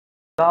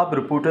आप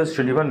रिपोर्टर्स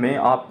 21 में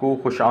आपको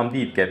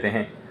खुशामदीद कहते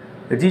हैं।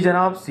 जी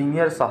जनाब,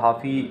 सीनियर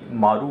सहाफ़ी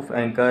मारूफ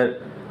एंकर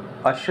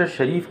अरशद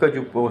शरीफ का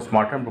जो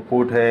पोस्टमार्टम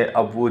रिपोर्ट है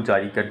अब वो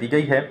जारी कर दी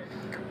गई है।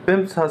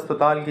 पिम्स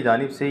हस्पताल की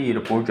जानिब से ये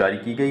रिपोर्ट जारी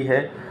की गई है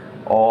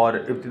और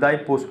इब्तिदाई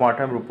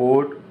पोस्टमार्टम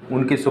रिपोर्ट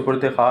उनके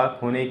सुपुर्द खाक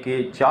होने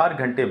के 4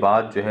 घंटे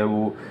बाद जो है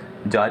वो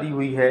जारी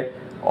हुई है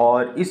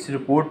और इस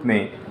रिपोर्ट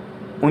में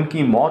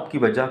उनकी मौत की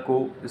वजह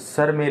को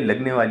सर में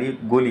लगने वाली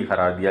गोली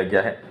करार दिया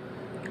गया है।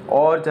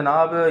 और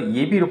जनाब,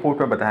 ये भी रिपोर्ट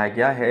में बताया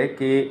गया है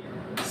कि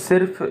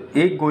सिर्फ़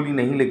एक गोली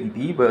नहीं लगी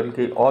थी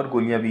बल्कि और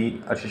गोलियां भी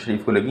अरशद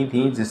शरीफ को लगी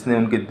थी, जिसने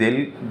उनके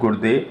दिल,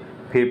 गुर्दे,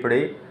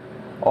 फेफड़े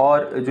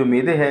और जो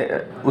मैदे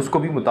है उसको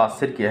भी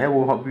मुतासर किया है,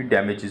 वो भी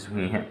डैमेजेस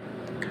हुई हैं।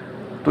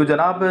 तो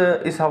जनाब,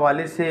 इस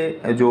हवाले से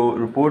जो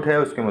रिपोर्ट है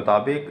उसके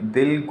मुताबिक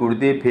दिल,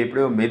 गुर्दे,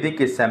 फेफड़े और मैदे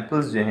के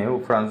सैंपल्स जो हैं वो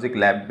फोरेंसिक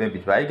लैब में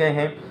भिजवाए गए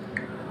हैं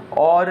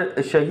और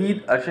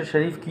शहीद अरशद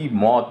शरीफ की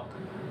मौत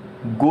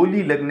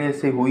गोली लगने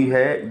से हुई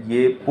है,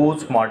 ये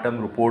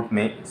पोस्टमार्टम रिपोर्ट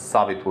में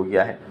साबित हो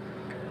गया है।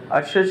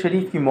 अरशद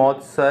शरीफ की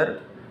मौत सर,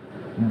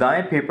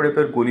 दाएं फेफड़े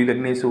पर गोली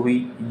लगने से हुई,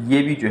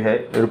 ये भी जो है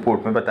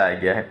रिपोर्ट में बताया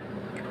गया है।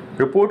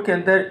 रिपोर्ट के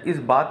अंदर इस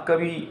बात का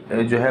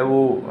भी जो है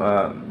वो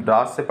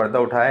राज से पर्दा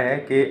उठाया है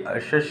कि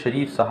अरशद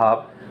शरीफ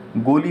साहब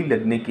गोली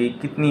लगने के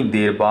कितनी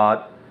देर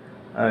बाद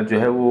जो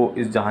है वो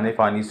इस जहान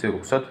फ़ानी से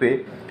रुखसत हुए।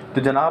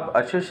 तो जनाब,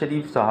 अरशद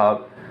शरीफ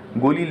साहब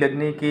गोली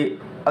लगने के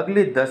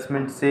अगले 10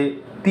 मिनट से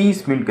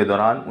 30 मिनट के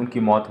दौरान उनकी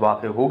मौत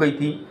वाक़ हो गई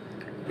थी।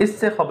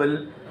 इससे कबल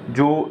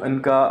जो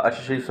इनका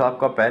अरशद शरीफ साहब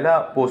का पहला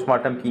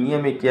पोस्टमार्टम कीनिया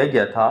में किया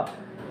गया था,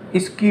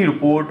 इसकी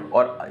रिपोर्ट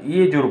और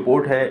ये जो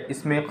रिपोर्ट है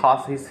इसमें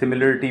ख़ास ही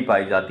सिमिलरिटी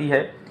पाई जाती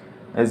है,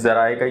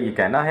 ज़राए का ये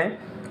कहना है।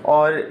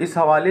 और इस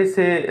हवाले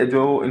से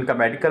जो इनका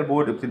मेडिकल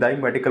बोर्ड, इब्तिदाई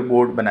मेडिकल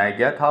बोर्ड बनाया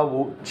गया था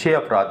वो 6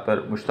 अफराद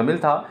पर मुश्तमिल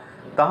था।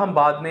 ताहम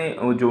बाद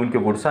में जो उनके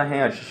वर्सा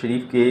हैं अरशद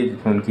शरीफ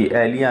के, उनकी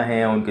अहलियाँ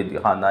हैं, उनके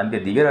ख़ानदान के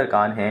दीगर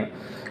अरकान हैं,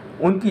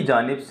 उनकी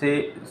जानिब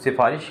से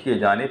सिफारिश किए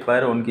जाने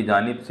पर, उनकी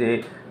जानिब से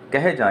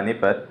कहे जाने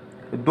पर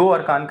 2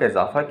 अरकान का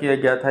इजाफ़ा किया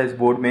गया था इस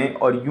बोर्ड में।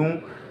 और यूँ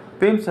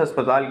पिम्स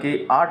अस्पताल के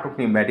 8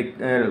 रुकनी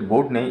मेडिकल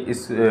बोर्ड ने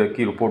इस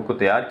की रिपोर्ट को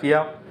तैयार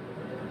किया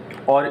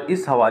और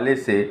इस हवाले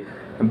से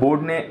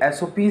बोर्ड ने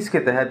SOPs के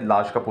तहत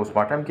लाश का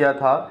पोस्टमार्टम किया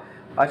था।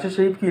 अरशद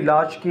शरीफ की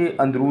लाश के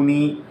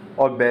अंदरूनी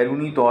और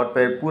बैरूनी तौर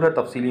पर पूरा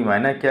तफसीली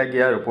मायना किया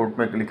गया, रिपोर्ट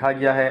में लिखा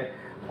गया है।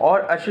 और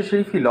अरशद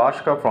शरीफ की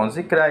लाश का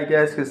फोरेंसिक कराया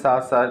गया, इसके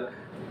साथ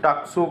साथ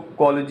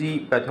टॉक्सिकोलॉजी,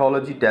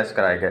 पैथोलॉजी टेस्ट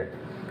कराए गए।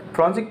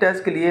 फोरेंसिक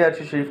टेस्ट के लिए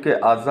अरशद शरीफ के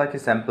अज़ा के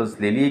सैंपल्स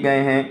ले लिए गए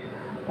हैं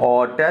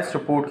और टेस्ट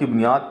रिपोर्ट की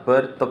बुनियाद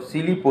पर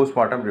तफसीली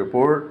पोस्टमार्टम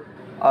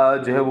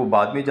रिपोर्ट जो है वो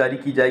बाद में जारी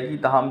की जाएगी।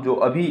 ताहम जो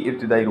अभी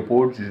इब्तिदाई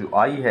रिपोर्ट जो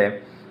आई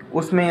है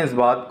उसमें इस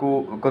बात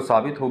को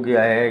साबित हो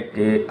गया है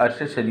कि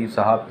अरशद शरीफ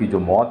साहब की जो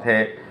मौत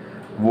है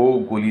वो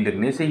गोली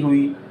लगने से ही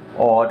हुई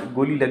और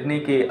गोली लगने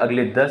के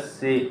अगले 10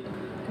 से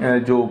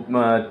जो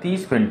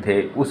 30 मिनट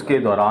थे उसके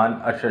दौरान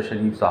अरशद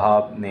शरीफ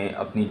साहब ने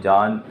अपनी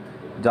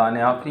जान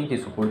आखिरी की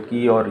सुपुर्द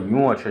की और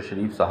यूँ अरशद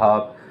शरीफ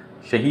साहब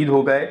शहीद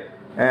हो गए।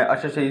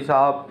 अरशद शरीफ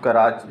साहब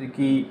कराची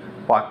की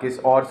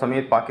और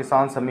समेत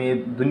पाकिस्तान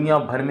समेत दुनिया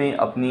भर में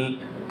अपनी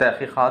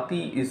तहक़ीक़ाती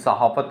इस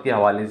सहाफ़त के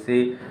हवाले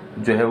से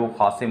जो है वो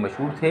ख़ासे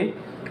मशहूर थे।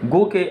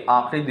 गो के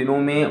आखिरी दिनों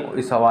में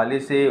इस हवाले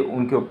से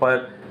उनके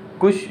ऊपर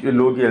कुछ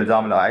लोग ये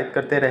इल्ज़ाम लगायत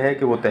करते रहे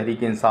कि वो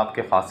तहरीक इंसाफ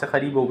के ख़ासे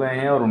क़रीब हो गए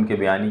हैं और उनके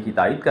बयानी की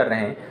तायद कर रहे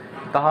हैं।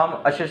 ताहम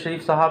अरशद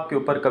शरीफ साहब के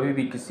ऊपर कभी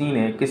भी किसी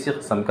ने किसी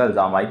किस्म का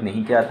इल्ज़ाम आयद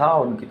नहीं किया था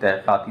और उनकी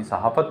तहक़ीक़ाती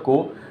सहाफ़त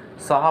को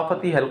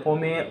सहाफ़ती हलक़ों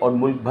में और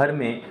मुल्क भर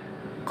में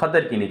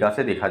क़दर की निगाह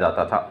से देखा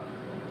जाता था।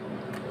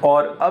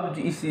 और अब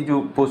इस जो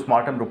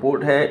पोस्टमार्टम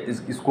रिपोर्ट है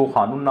इसको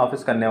क़ानून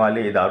नाफिज करने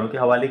वाले इदारों के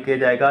हवाले किया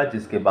जाएगा,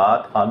 जिसके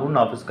बाद क़ानून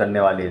नाफिज करने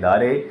वाले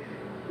इदारे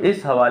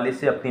इस हवाले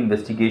से अपनी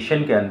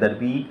इन्वेस्टिगेशन के अंदर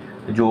भी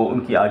जो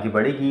उनकी आगे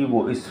बढ़ेगी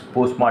वो इस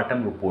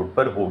पोस्टमार्टम रिपोर्ट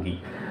पर होगी।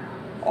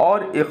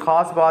 और एक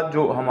ख़ास बात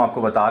जो हम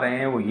आपको बता रहे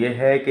हैं वो ये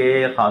है कि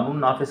क़ानून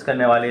नाफिज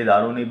करने वाले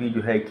इदारों ने भी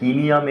जो है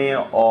कीनिया में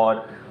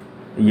और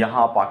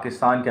यहाँ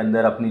पाकिस्तान के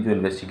अंदर अपनी जो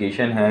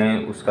इन्वेस्टिगेशन है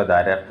उसका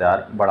दायरा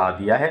इख्तियार बढ़ा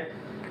दिया है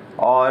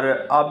और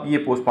अब ये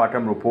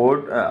पोस्टमार्टम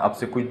रिपोर्ट अब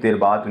से कुछ देर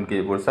बाद उनके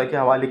वर्सा के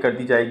हवाले कर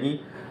दी जाएगी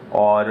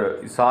और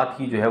साथ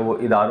ही जो है वो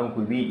इदारों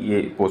को भी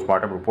ये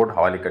पोस्टमार्टम रिपोर्ट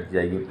हवाले कर दी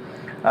जाएगी।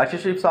 अरशद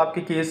शरीफ साहब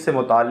के केस से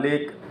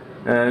मुताल्लिक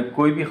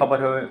कोई भी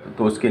खबर हो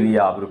तो उसके लिए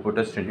आप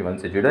रिपोर्टर्स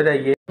 21 से जुड़े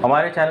रहिए।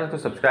 हमारे चैनल को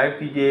सब्सक्राइब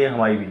कीजिए,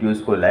 हमारी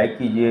वीडियोज़ को लाइक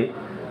कीजिए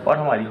और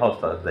हमारी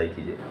हौसला अफजाई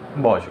कीजिए।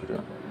 बहुत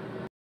शुक्रिया।